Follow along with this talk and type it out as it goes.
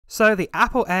So the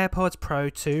Apple AirPods Pro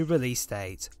 2 release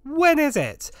date. When is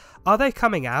it? Are they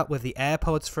coming out with the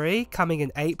AirPods 3 coming in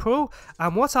April?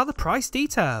 And what are the price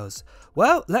details?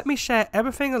 Well, let me share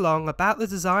everything along about the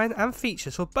design and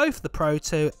features for both the Pro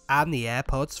 2 and the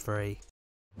AirPods 3.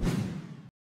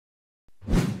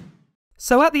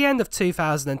 So at the end of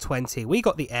 2020 we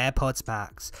got the AirPods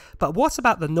Max, but what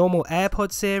about the normal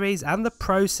AirPod series and the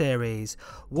Pro series?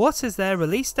 What is their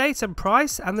release date and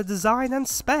price and the design and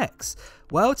specs?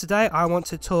 Well, today I want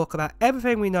to talk about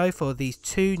everything we know for these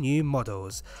two new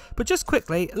models. But just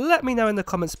quickly, let me know in the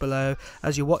comments below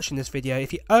as you're watching this video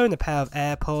if you own a pair of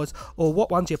AirPods or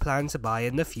what ones you're planning to buy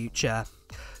in the future.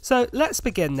 So let's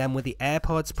begin then with the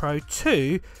AirPods Pro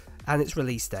 2 and its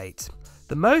release date.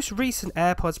 The most recent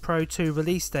AirPods Pro 2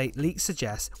 release date leak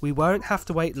suggests we won't have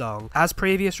to wait long, as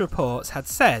previous reports had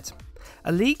said.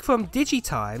 A leak from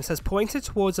DigiTimes has pointed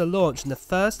towards a launch in the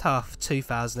first half of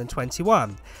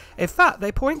 2021. In fact,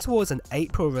 they point towards an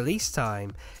April release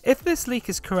time. If this leak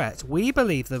is correct, we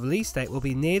believe the release date will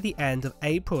be near the end of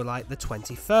April, like the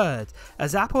 23rd,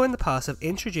 as Apple in the past have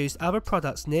introduced other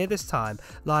products near this time,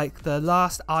 like the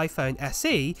last iPhone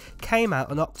SE came out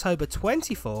on October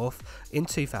 24th in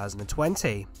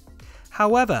 2020.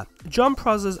 However, Jon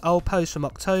Prosser's old post from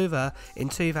October in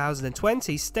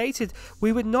 2020 stated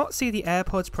we would not see the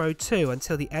AirPods Pro 2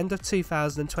 until the end of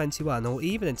 2021 or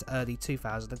even into early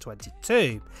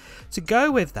 2022. To go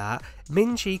with that,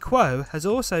 Min-Chi Kuo has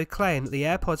also claimed that the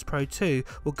AirPods Pro 2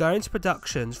 will go into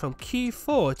production from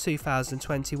Q4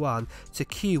 2021 to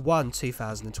Q1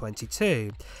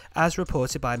 2022, as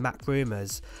reported by Mac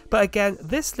Rumors. But again,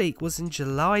 this leak was in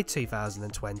July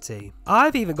 2020.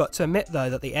 I've even got to admit though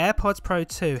that the AirPods Pro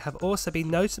 2 have also been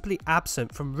notably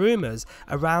absent from rumours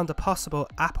around a possible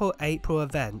Apple April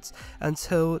event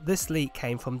until this leak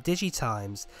came from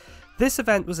DigiTimes. This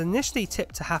event was initially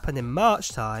tipped to happen in March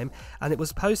time, and it was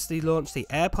supposed to launch the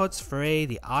AirPods 3,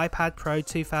 the iPad Pro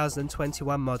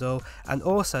 2021 model, and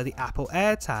also the Apple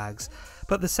AirTags.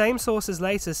 But the same sources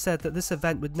later said that this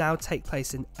event would now take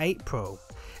place in April.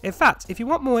 In fact, if you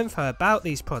want more info about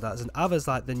these products and others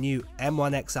like the new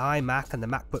M1X iMac and the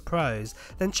MacBook Pros,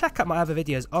 then check out my other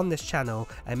videos on this channel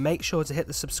and make sure to hit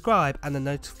the subscribe and the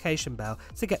notification bell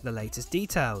to get the latest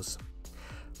details.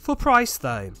 For price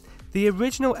though, the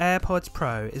original AirPods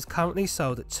Pro is currently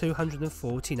sold at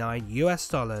 $249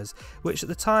 US, which at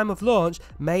the time of launch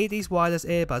made these wireless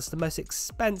earbuds the most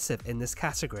expensive in this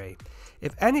category.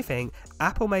 If anything,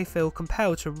 Apple may feel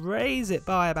compelled to raise it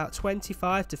by about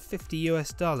 $25 to $50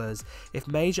 US if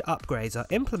major upgrades are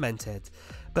implemented.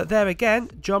 But there again,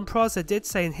 Jon Prosser did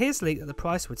say in his leak that the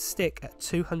price would stick at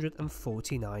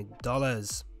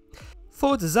 $249.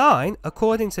 For design,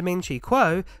 according to Min-Chi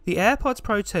Kuo, the AirPods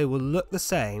Pro 2 will look the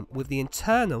same with the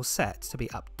internal set to be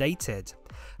updated.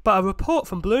 But a report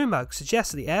from Bloomberg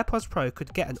suggests that the AirPods Pro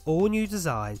could get an all-new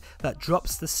design that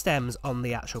drops the stems on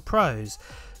the actual Pros.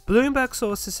 Bloomberg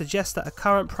sources suggest that a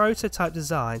current prototype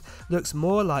design looks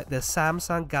more like the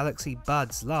Samsung Galaxy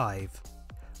Buds Live.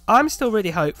 I'm still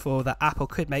really hopeful that Apple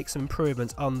could make some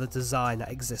improvements on the design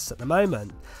that exists at the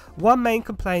moment. One main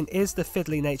complaint is the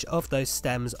fiddly nature of those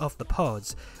stems of the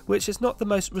pods, which is not the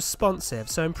most responsive,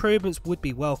 so improvements would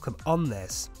be welcome on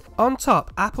this. On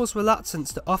top, Apple's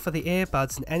reluctance to offer the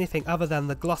earbuds in anything other than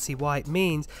the glossy white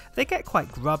means they get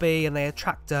quite grubby and they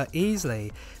attract dirt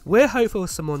easily. We're hopeful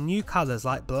for some more new colours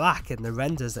like black in the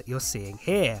renders that you're seeing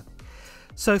here.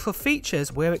 So for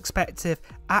features, we're expecting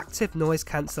active noise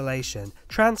cancellation,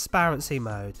 transparency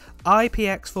mode,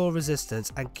 IPX4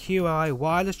 resistance and QI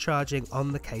wireless charging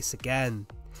on the case again.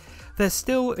 There's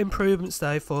still improvements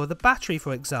though for the battery,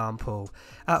 for example.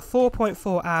 At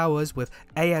 4.4 hours with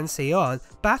ANC on,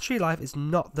 battery life is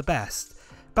not the best.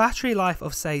 Battery life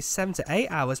of say 7 to 8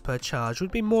 hours per charge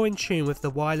would be more in tune with the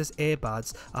wireless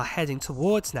earbuds are heading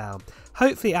towards now.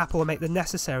 Hopefully Apple will make the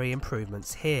necessary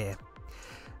improvements here.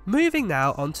 Moving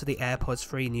now on to the AirPods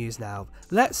 3 news now.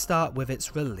 Let's start with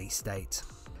its release date.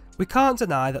 We can't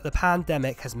deny that the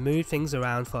pandemic has moved things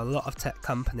around for a lot of tech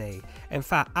companies. In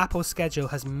fact, Apple's schedule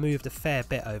has moved a fair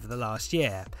bit over the last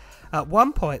year. At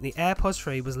one point, the AirPods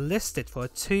 3 was listed for a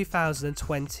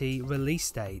 2020 release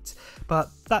date, but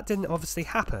that didn't obviously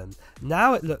happen.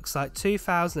 Now it looks like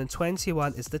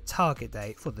 2021 is the target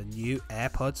date for the new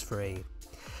AirPods 3.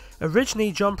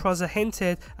 Originally, Jon Prosser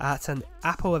hinted at an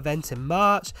Apple event in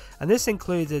March, and this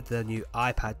included the new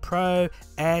iPad Pro,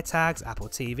 AirTags, Apple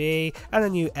TV, and a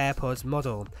new AirPods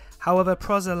model. However,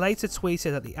 Prosser later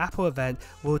tweeted that the Apple event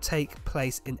will take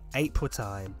place in April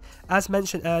time. As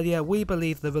mentioned earlier, we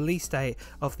believe the release date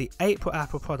of the April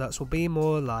Apple products will be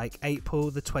more like April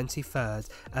the 23rd,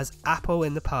 as Apple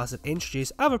in the past have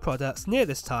introduced other products near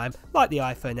this time, like the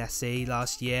iPhone SE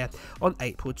last year on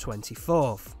April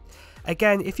 24th.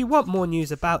 Again, if you want more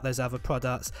news about those other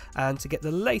products and to get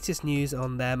the latest news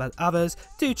on them and others,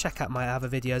 do check out my other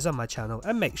videos on my channel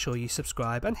and make sure you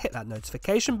subscribe and hit that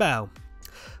notification bell.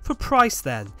 For price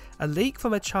then, a leak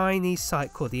from a Chinese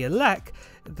site called the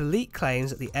leak claims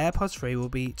that the AirPods 3 will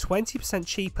be 20%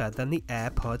 cheaper than the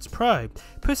AirPods Pro,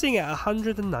 putting it at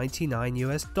 $199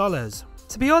 US.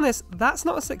 To be honest, that's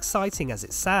not as exciting as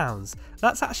it sounds.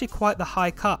 That's actually quite the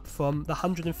hike up from the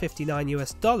 $159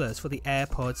 US for the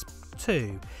AirPods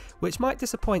 2, which might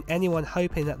disappoint anyone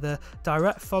hoping that the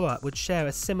direct follow-up would share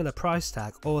a similar price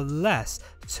tag or less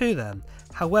to them.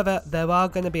 However, there are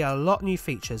going to be a lot of new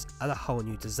features and a whole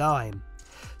new design.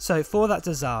 So for that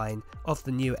design of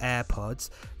the new AirPods,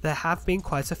 there have been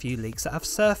quite a few leaks that have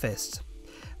surfaced.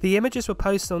 The images were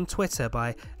posted on Twitter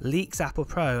by Leaks Apple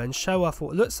Pro and show off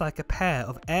what looks like a pair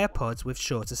of AirPods with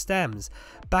shorter stems,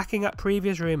 backing up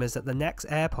previous rumours that the next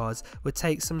AirPods would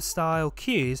take some style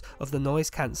cues of the noise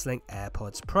cancelling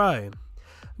AirPods Pro.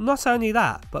 Not only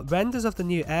that, but renders of the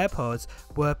new AirPods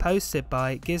were posted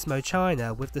by Gizmo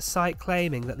China, with the site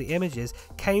claiming that the images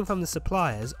came from the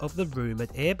suppliers of the rumoured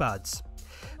earbuds.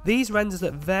 These renders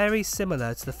look very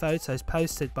similar to the photos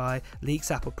posted by Leaks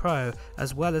Apple Pro,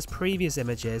 as well as previous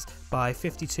images by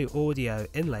 52 Audio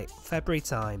in late February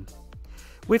time.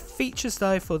 With features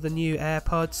though for the new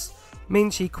AirPods,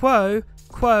 Min-Chi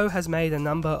Kuo has made a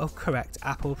number of correct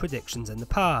Apple predictions in the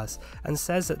past, and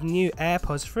says that the new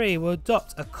AirPods 3 will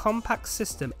adopt a compact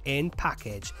system in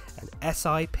package, an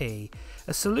SiP,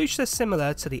 a solution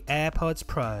similar to the AirPods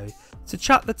Pro. To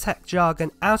chuck the tech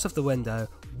jargon out of the window,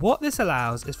 what this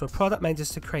allows is for product makers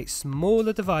to create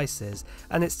smaller devices,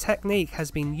 and its technique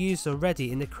has been used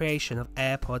already in the creation of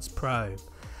AirPods Pro.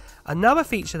 Another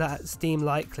feature that is deemed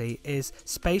likely is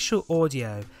spatial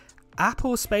audio.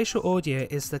 Apple Spatial Audio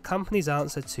is the company's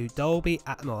answer to Dolby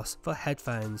Atmos for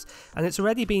headphones, and it's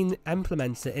already been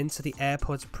implemented into the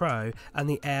AirPods Pro and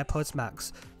the AirPods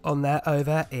Max on their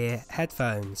over-ear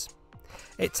headphones.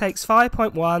 It takes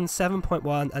 5.1,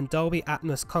 7.1 and Dolby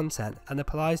Atmos content and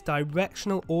applies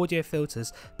directional audio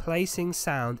filters, placing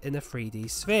sound in a 3D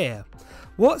sphere.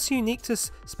 What's unique to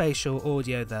spatial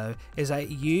audio though is that it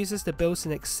uses the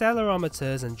built-in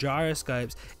accelerometers and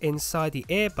gyroscopes inside the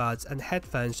earbuds and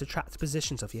headphones to track the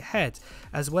positions of your head,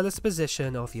 as well as the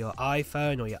position of your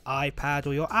iPhone or your iPad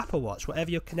or your Apple Watch, whatever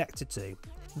you're connected to.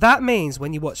 That means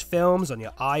when you watch films on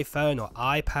your iPhone or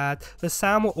iPad, the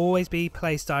sound will always be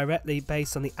placed directly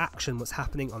based on the action what's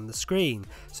happening on the screen.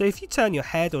 So if you turn your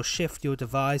head or shift your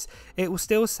device, it will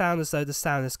still sound as though the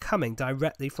sound is coming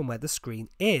directly from where the screen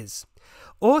is.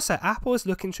 Also, Apple is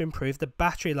looking to improve the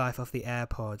battery life of the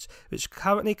AirPods, which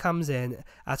currently comes in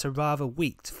at a rather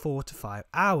weak 4 to 5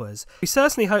 hours. We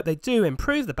certainly hope they do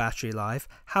improve the battery life.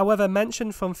 However,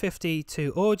 mention from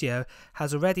 52 Audio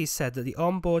has already said that the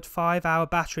onboard 5-hour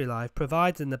battery life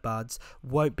provided in the buds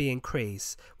won't be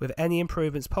increased, with any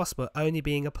improvements possible only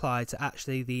being applied to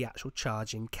the actual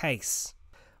charging case.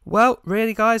 Well,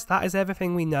 really guys, that is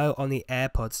everything we know on the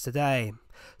AirPods today.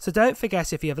 So don't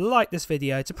forget, if you have liked this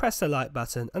video, to press the like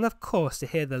button, and of course to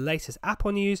hear the latest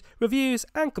Apple news, reviews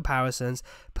and comparisons,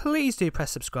 please do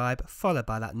press subscribe followed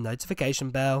by that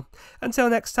notification bell. Until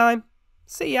next time,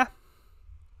 see ya!